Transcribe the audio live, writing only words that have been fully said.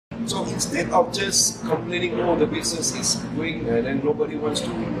So instead of just complaining, oh, the business is going and then nobody wants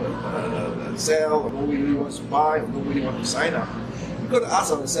to sell, or nobody wants to buy, or nobody wants to sign up, we've got to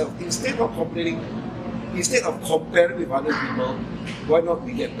ask ourselves, instead of complaining, instead of comparing with other people, why not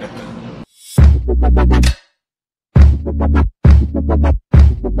we get better?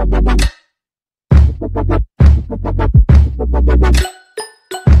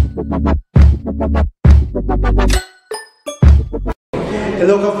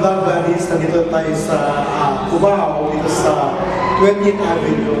 Hello ka-vlog buddies, nandito tayo sa Cubao, dito sa 20th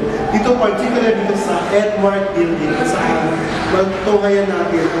Avenue. Dito particular dito sa Edmark Building, saan magtungayan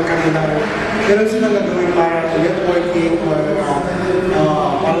natin ang kanilang meron silang gagawin para networking or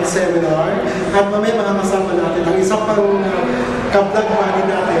para seminar. At mamaya makakasama natin ang isa pang ka-vlog buddy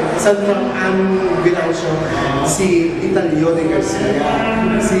natin, isang from Ann Binancio, si Italio de Garcia.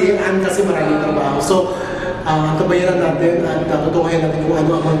 Si Ann kasi maraming trabaho. So, kabayaran natin at tutukayan natin kung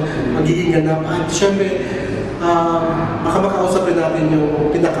ano ang magiging ganap. At syempre, baka makausap rin natin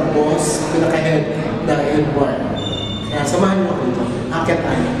yung pinaka-boss, pinaka-head na Edmark. Kaya samahan niyo ako dito. Akit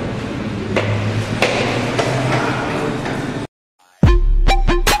tayo.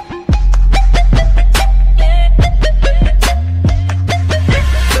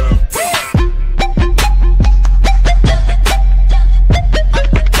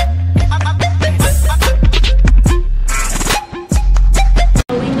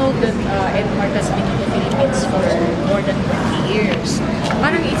 Edmark has been in the Philippines for more than 20 years.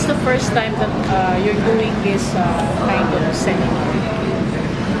 Parang it's the first time that you're doing this kind of seminar.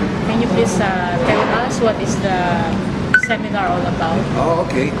 Can you please tell us what is the seminar all about? Oh,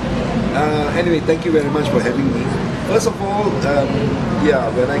 okay. Anyway, thank you very much for having me. First of all, yeah,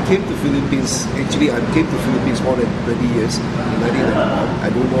 when I came to Philippines, actually I came to Philippines more than 20 years in 1991. I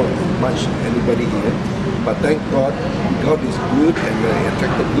don't know much anybody here, but thank God, God is good and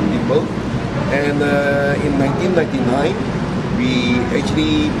attracted good people. And in 1999, we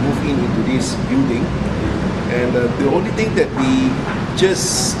actually moved into this building. And the only thing that we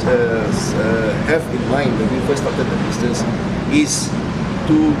just have in mind when we first started the business is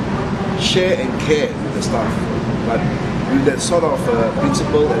to share and care with the staff. But with that sort of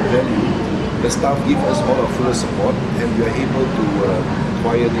principle and value, the staff give us all our full support, and we are able to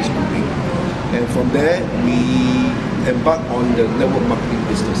acquire this building. And from there, we embark on the network marketing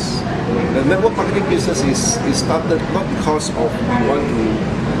business. The network marketing business is started not because of we want to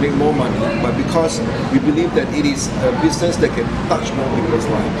make more money, but because we believe that it is a business that can touch more people's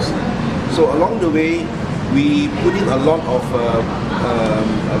lives. So along the way, we put in a lot of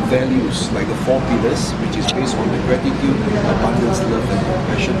values, like the 4 pillars, which is based on the gratitude, abundance, love, and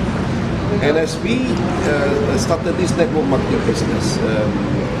compassion. And as we started this network marketing business,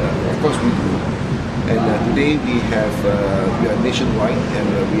 of course we grew. And today we are nationwide, and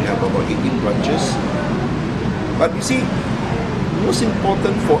we have about 18 branches. But you see, most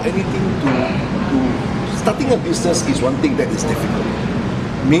important for anything to starting a business is one thing that is difficult.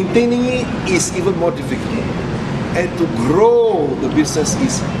 Maintaining it is even more difficult, and to grow the business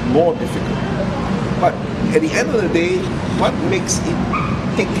is more difficult. But at the end of the day, what makes it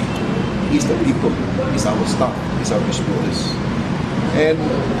tick is the people, is our staff, is our distributors. And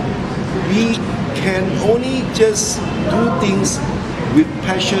we can only just do things with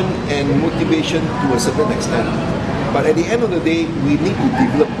passion and motivation to a certain extent. But at the end of the day, we need to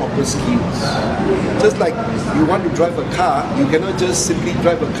develop proper skills. Just like you want to drive a car, you cannot just simply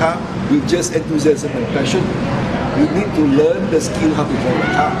drive a car with just enthusiasm and passion. You need to learn the skill how to drive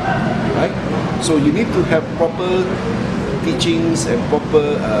a car, right? So you need to have proper teachings and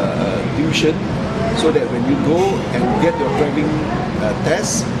proper tuition, so that when you go and get your driving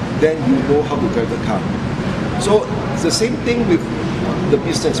test, then you know how to drive the car. So it's the same thing with the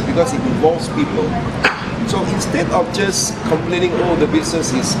business, because it involves people. So instead of just complaining, oh, the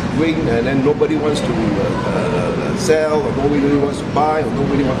business is going and then nobody wants to sell, or nobody wants to buy, or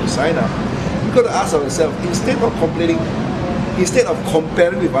nobody wants to sign up, we've got to ask ourselves, instead of complaining, instead of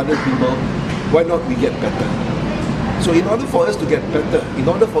comparing with other people, why not we get better? So in order for us to get better, in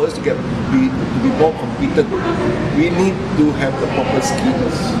order for us to be more competent, we need to have the proper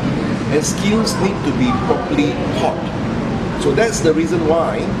skills. And skills need to be properly taught. So that's the reason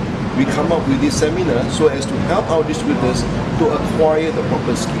why we come up with this seminar, so as to help our distributors to acquire the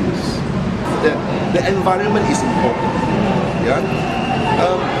proper skills. The environment is important. Yeah?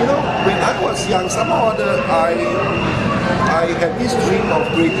 You know, when I was young, somehow or other, I had this dream of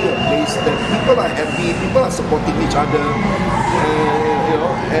creating a place that people are happy, people are supporting each other, you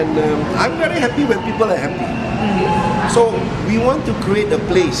know, and I'm very happy when people are happy. So we want to create a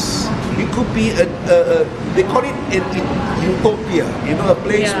place it could be they call it an utopia, you know, a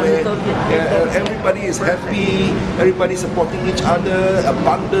place where everybody is happy, everybody supporting each other,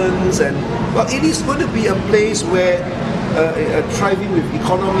 abundance, and well, it is going to be a place where thriving with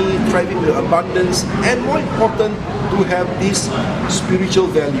economy, thriving with abundance, and more important, to have these spiritual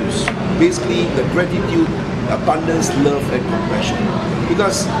values, basically the gratitude, abundance, love, and compassion.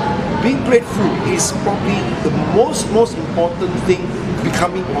 Because being grateful is probably the most important thing.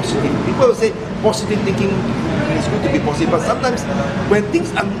 Becoming positive. People will say positive thinking is good to be positive, but sometimes when things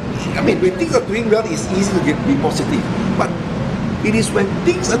are, when things are doing well, it's easy to be positive. But it is when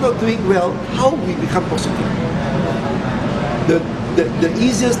things are not doing well, how we become positive. The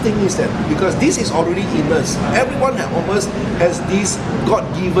easiest thing is that because this is already in us, everyone of us has this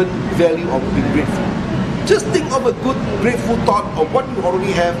God-given value of being grateful. Just think of a good, grateful thought of what you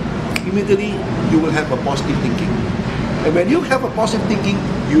already have. Immediately, you will have a positive thinking. And when you have a positive thinking,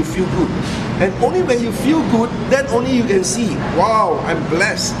 you feel good. And only when you feel good, then only you can see, wow, I'm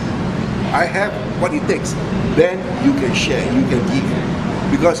blessed. I have what it takes. Then you can share, you can give.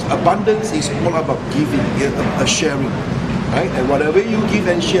 Because abundance is all about giving, a sharing. Right? And whatever you give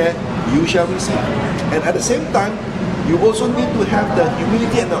and share, you shall receive. And at the same time, you also need to have the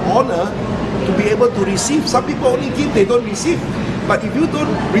humility and the honor to be able to receive. Some people only give, they don't receive. But if you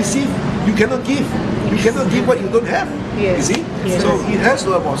don't receive, you cannot give. You cannot give what you don't have. Yes. You see? Yes. So it has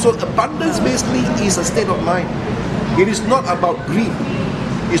to have more. So abundance basically is a state of mind. It is not about greed.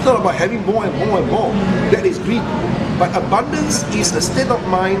 It's not about having more and more and more. That is greed. But abundance is a state of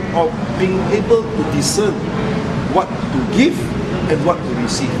mind of being able to discern what to give and what to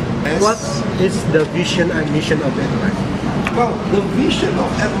receive. What is the vision and mission of Edmark? Well, the vision of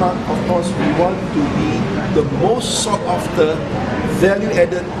Edmark, of course, we want to be the most sought after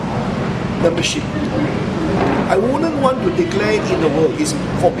value-added membership. I wouldn't want to declare it in the world, it's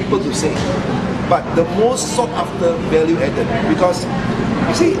for people to say, but the most sought after value-added, because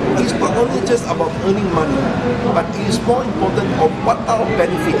you see, it's not only just about earning money, but it is more important of what are of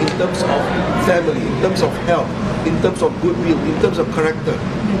benefit in terms of family, in terms of health, in terms of goodwill, in terms of character,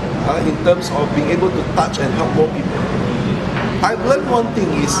 in terms of being able to touch and help more people. I've learned one thing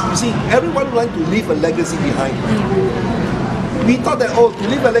is, you see, everyone wants to leave a legacy behind. We thought that, to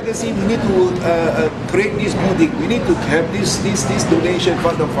leave a legacy, we need to create this building, we need to have this donation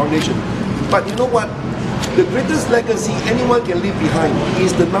fund or foundation. But you know what? The greatest legacy anyone can leave behind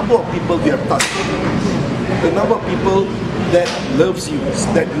is the number of people you have touched. The number of people that loves you,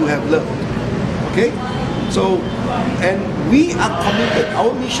 that you have loved. Okay? So, and we are committed,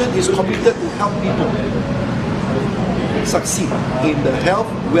 our mission is committed to help people succeed in the health,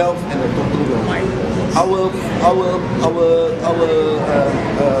 wealth, and the total well-being. Our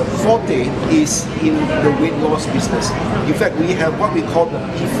forte is in the weight loss business. In fact, we have what we call the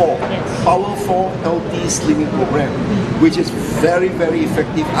P4, Power 4 Healthy Slimming Program, which is very, very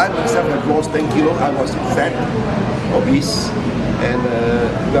effective. I myself have lost 10 kilos. I was fat, obese, and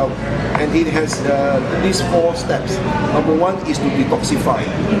and it has these 4 steps. Number 1 is to detoxify,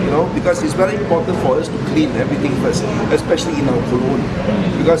 because it's very important for us to clean everything first, especially in our colon.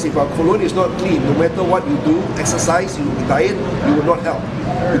 Because if our colon is not clean, no matter what you do, exercise, you diet, you will not help.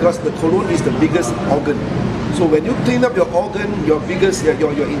 Because the colon is the biggest organ. So when you clean up your organ, your big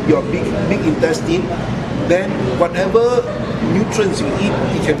intestine, then whatever nutrients you eat,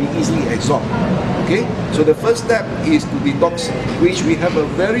 it can be easily absorbed. Okay? So the first step is to detox, which we have a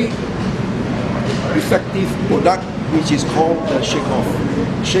very effective product which is called the Shake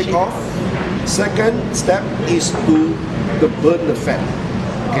Off. Shake Off. Second step is to burn the fat.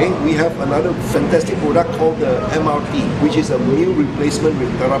 Okay, we have another fantastic product called the MRT, which is a meal replacement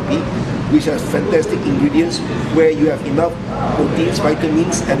therapy, which has fantastic ingredients where you have enough proteins,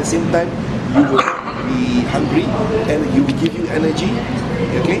 vitamins, at the same time you will be hungry and you will give you energy,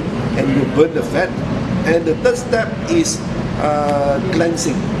 okay, and you burn the fat. And the third step is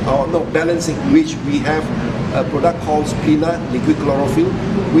cleansing, balancing, which we have a product called Splina Liquid Chlorophyll,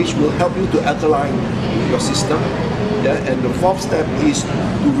 which will help you to alkaline your system. Yeah, and the fourth step is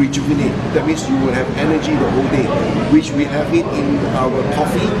to rejuvenate. That means you will have energy the whole day, which we have it in our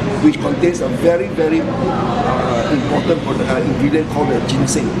coffee, which contains a very, very important ingredient called the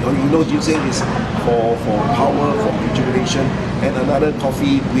ginseng. Ginseng is for power, for rejuvenation, and another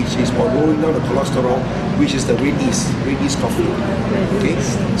coffee which is for lowering down the cholesterol, which is the red yeast coffee. Okay,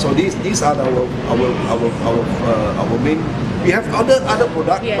 so these are our main. We have other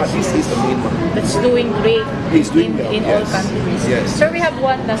products, but this is the main one. That's doing great. It's doing well, in all countries. Yes. Sir, we have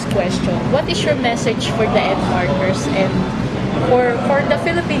one last question. What is your message for the Edmarkers and for the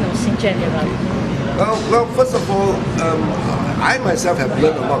Filipinos in general? Well, first of all, I myself have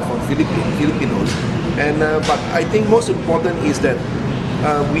learned a lot from Filipinos, and but I think most important is that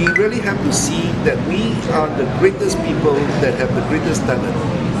we really have to see that we are the greatest people that have the greatest talent,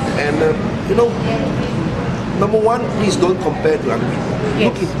 and you know, number one, please don't compare to other people. Yes.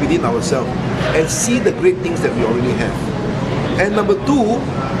 Look within ourselves and see the great things that we already have. And number two,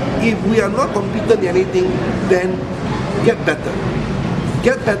 if we are not competent in anything, then get better.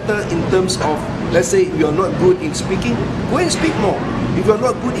 Get better in terms of, let's say, you are not good in speaking, go and speak more. If you are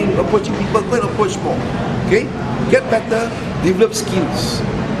not good in approaching people, go and approach more. Okay? Get better, develop skills,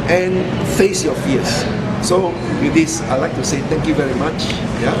 and face your fears. So, with this, I'd like to say thank you very much.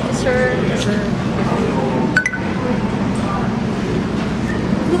 Yeah. Sir.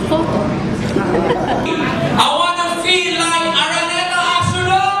 Good photo. I want to feel like Araneta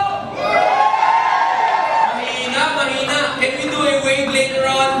Asuno. Mahina. Can we do a wave later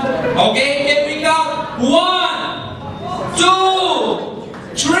on? Okay, can we count? 1,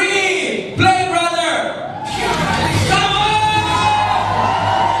 2, 3. Play, brother. Come on!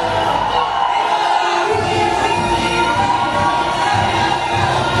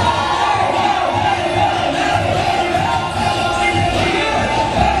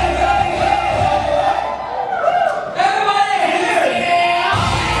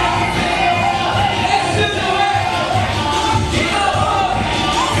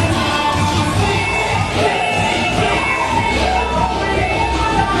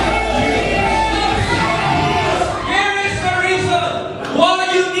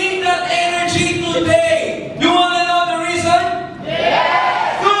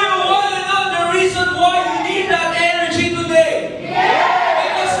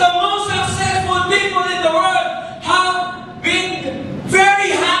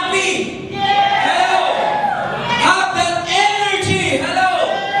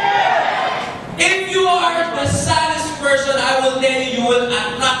 You will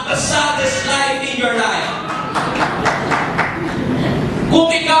attract the saddest life in your life.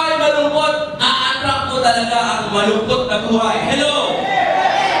 Kung ikaw ay malungkot, a-attract mo talaga ang malungkot na buhay. Hello?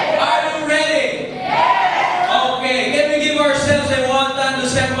 Are you ready? Okay, can we give ourselves a one time to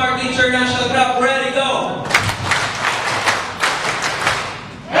Edmark International Group? Ready, go!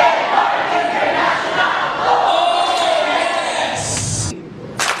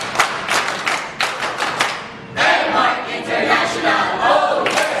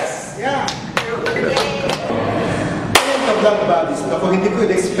 Black bodies. Ako, hindi ko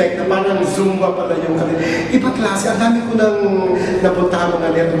in-expect na parang Zumba pala yung kanila. Iba klase. Ang dami ko nang napuntahan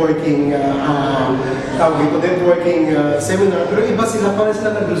mga networking seminar. Pero iba sila, parang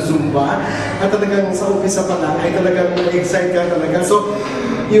sila nag-Zumba. At talagang sa umpisa pa lang ay talagang excited ka talaga. So,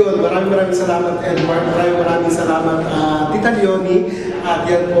 yun. Maraming salamat, Edmark. Maraming salamat, Tita Leonie. At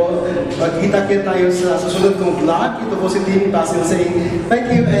yan po, magkita-kita tayo sa susunod kong vlog. Ito po si Timmy Basil saying thank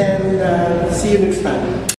you and see you next time.